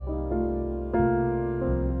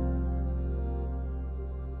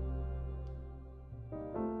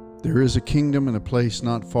There is a kingdom and a place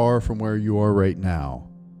not far from where you are right now.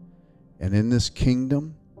 And in this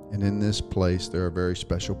kingdom and in this place, there are very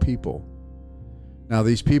special people. Now,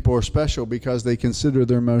 these people are special because they consider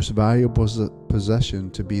their most valuable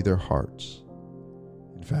possession to be their hearts.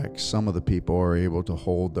 In fact, some of the people are able to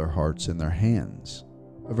hold their hearts in their hands,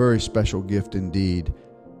 a very special gift indeed.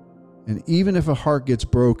 And even if a heart gets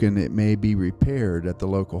broken, it may be repaired at the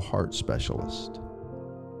local heart specialist.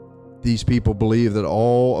 These people believe that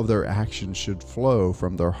all of their actions should flow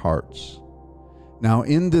from their hearts. Now,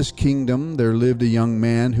 in this kingdom, there lived a young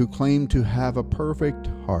man who claimed to have a perfect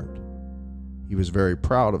heart. He was very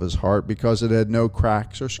proud of his heart because it had no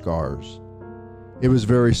cracks or scars. It was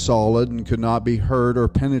very solid and could not be hurt or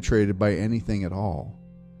penetrated by anything at all.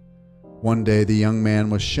 One day, the young man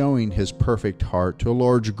was showing his perfect heart to a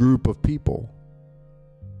large group of people,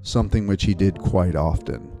 something which he did quite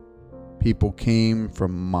often. People came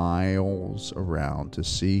from miles around to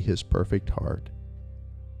see his perfect heart.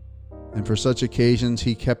 And for such occasions,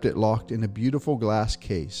 he kept it locked in a beautiful glass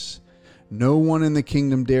case. No one in the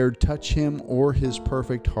kingdom dared touch him or his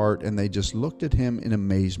perfect heart, and they just looked at him in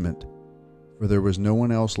amazement, for there was no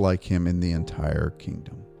one else like him in the entire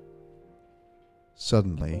kingdom.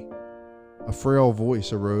 Suddenly, a frail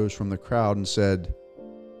voice arose from the crowd and said,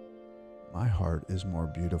 "My heart is more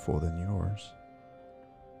beautiful than yours."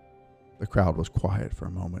 The crowd was quiet for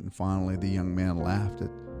a moment, and finally the young man laughed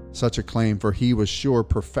at such a claim, for he was sure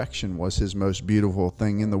perfection was his most beautiful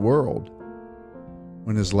thing in the world.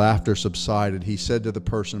 When his laughter subsided, he said to the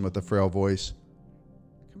person with the frail voice,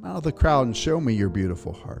 "Come out of the crowd and show me your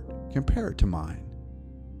beautiful heart. Compare it to mine."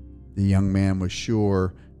 The young man was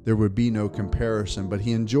sure there would be no comparison, but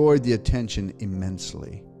he enjoyed the attention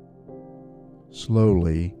immensely.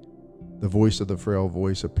 Slowly, the voice of the frail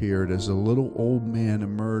voice appeared as a little old man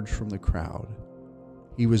emerged from the crowd.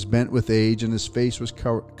 He was bent with age, and his face was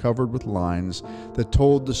covered with lines that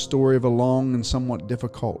told the story of a long and somewhat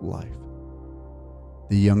difficult life.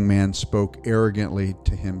 The young man spoke arrogantly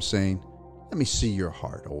to him, saying, "Let me see your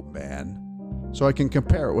heart, old man, so I can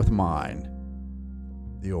compare it with mine."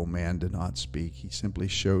 The old man did not speak. He simply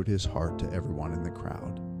showed his heart to everyone in the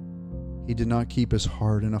crowd. He did not keep his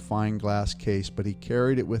heart in a fine glass case, but he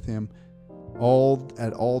carried it with him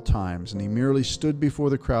at all times, and he merely stood before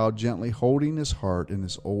the crowd, gently holding his heart in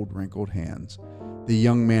his old wrinkled hands. The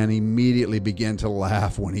young man immediately began to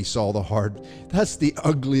laugh when he saw the heart. "That's the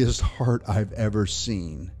ugliest heart I've ever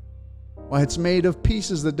seen. Why, it's made of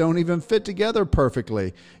pieces that don't even fit together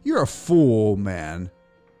perfectly. You're a fool, man."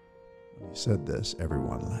 When he said this,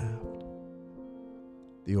 everyone laughed.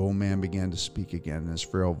 The old man began to speak again, and his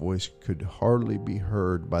frail voice could hardly be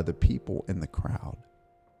heard by the people in the crowd.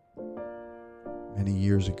 "Many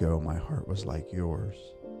years ago, my heart was like yours.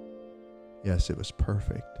 Yes, it was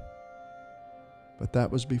perfect. But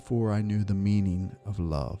that was before I knew the meaning of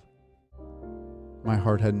love. My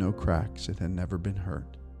heart had no cracks. It had never been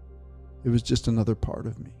hurt. It was just another part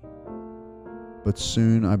of me. But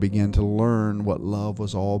soon I began to learn what love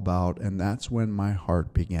was all about, and that's when my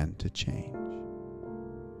heart began to change."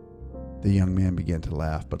 The young man began to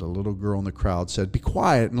laugh, but a little girl in the crowd said, "Be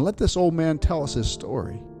quiet and let this old man tell us his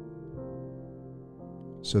story."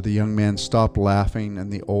 So the young man stopped laughing,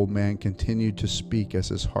 and the old man continued to speak as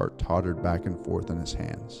his heart tottered back and forth in his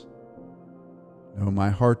hands. "No,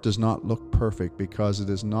 my heart does not look perfect because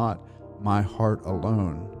it is not my heart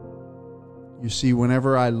alone. You see,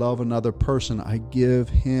 whenever I love another person, I give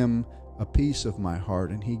him a piece of my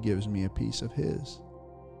heart, and he gives me a piece of his.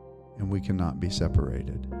 And we cannot be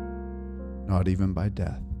separated, not even by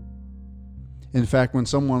death. In fact, when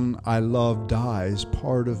someone I love dies,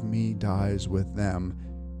 part of me dies with them.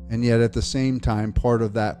 And yet at the same time, part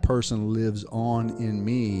of that person lives on in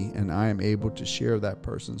me, and I am able to share that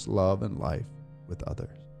person's love and life with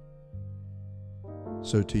others.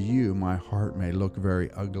 So to you, my heart may look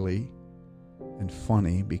very ugly and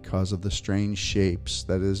funny because of the strange shapes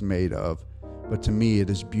that it is made of, but to me it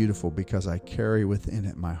is beautiful because I carry within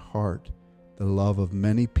it my heart the love of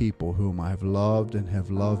many people whom I have loved and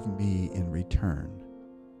have loved me in return.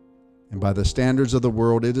 And by the standards of the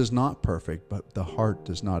world, it is not perfect, but the heart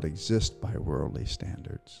does not exist by worldly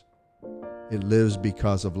standards. It lives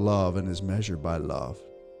because of love and is measured by love."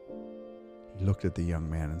 He looked at the young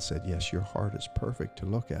man and said, "Yes, your heart is perfect to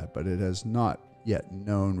look at, but it has not yet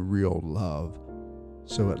known real love,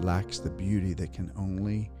 so it lacks the beauty that can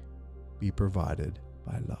only be provided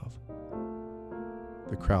by love."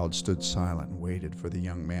 The crowd stood silent and waited for the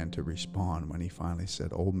young man to respond. When he finally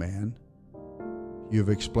said, "Old man, you have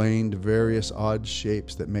explained various odd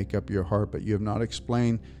shapes that make up your heart, but you have not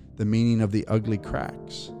explained the meaning of the ugly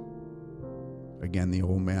cracks. Again, the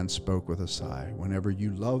old man spoke with a sigh. Whenever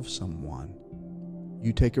you love someone,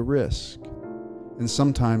 you take a risk. And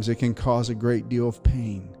sometimes it can cause a great deal of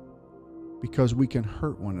pain because we can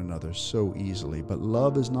hurt one another so easily. But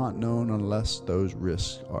love is not known unless those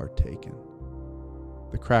risks are taken.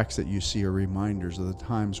 The cracks that you see are reminders of the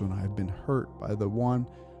times when I have been hurt by the one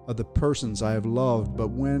of the persons I have loved, but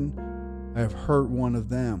when I have hurt one of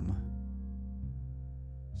them.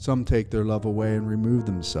 Some take their love away and remove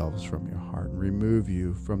themselves from your heart and remove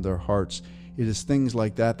you from their hearts. It is things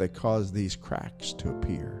like that that cause these cracks to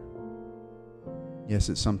appear. Yes,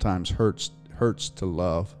 it sometimes hurts to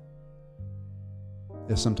love.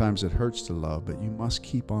 Yes, sometimes it hurts to love, but you must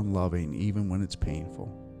keep on loving even when it's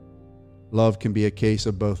painful. Love can be a case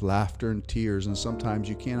of both laughter and tears, and sometimes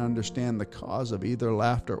you can't understand the cause of either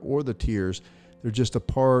laughter or the tears. They're just a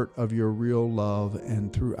part of your real love,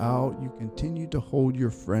 and throughout you continue to hold your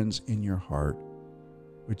friends in your heart,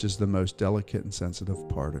 which is the most delicate and sensitive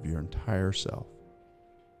part of your entire self.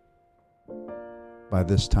 By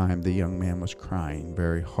this time, the young man was crying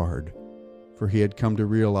very hard, for he had come to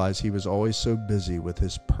realize he was always so busy with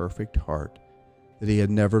his perfect heart that he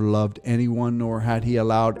had never loved anyone, nor had he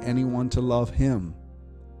allowed anyone to love him.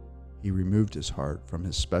 He removed his heart from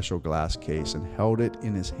his special glass case and held it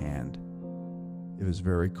in his hand. It was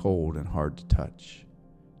very cold and hard to touch.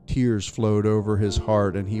 Tears flowed over his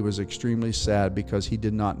heart, and he was extremely sad because he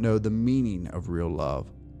did not know the meaning of real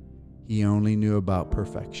love. He only knew about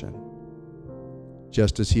perfection.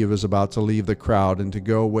 Just as he was about to leave the crowd and to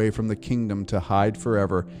go away from the kingdom to hide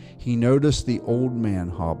forever, he noticed the old man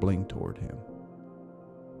hobbling toward him.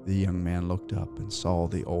 The young man looked up and saw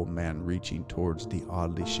the old man reaching towards the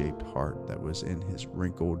oddly shaped heart that was in his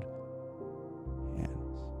wrinkled hands.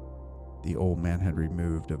 The old man had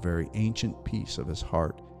removed a very ancient piece of his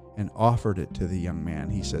heart and offered it to the young man.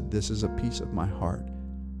 He said, "This is a piece of my heart.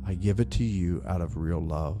 I give it to you out of real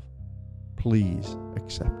love. Please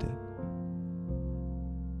accept it."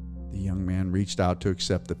 The young man reached out to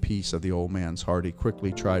accept the piece of the old man's heart. He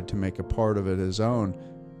quickly tried to make a part of it his own,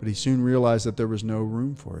 but he soon realized that there was no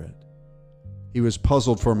room for it. He was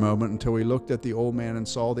puzzled for a moment until he looked at the old man and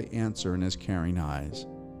saw the answer in his caring eyes.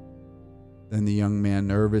 Then the young man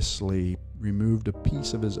nervously removed a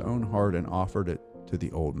piece of his own heart and offered it to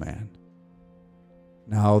the old man.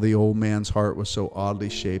 Now the old man's heart was so oddly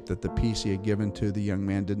shaped that the piece he had given to the young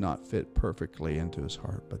man did not fit perfectly into his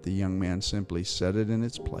heart, but the young man simply set it in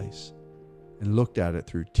its place and looked at it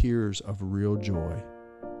through tears of real joy.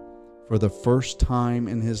 For the first time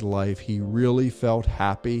in his life, he really felt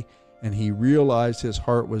happy, and he realized his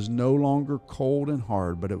heart was no longer cold and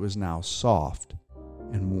hard, but it was now soft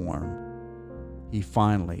and warm. He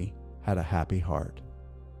finally had a happy heart,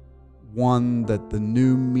 one that the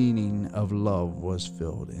new meaning of love was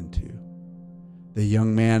filled into. The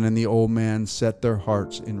young man and the old man set their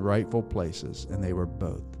hearts in rightful places, and they were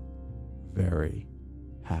both very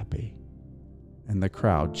happy. And the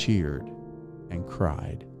crowd cheered and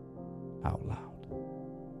cried out loud.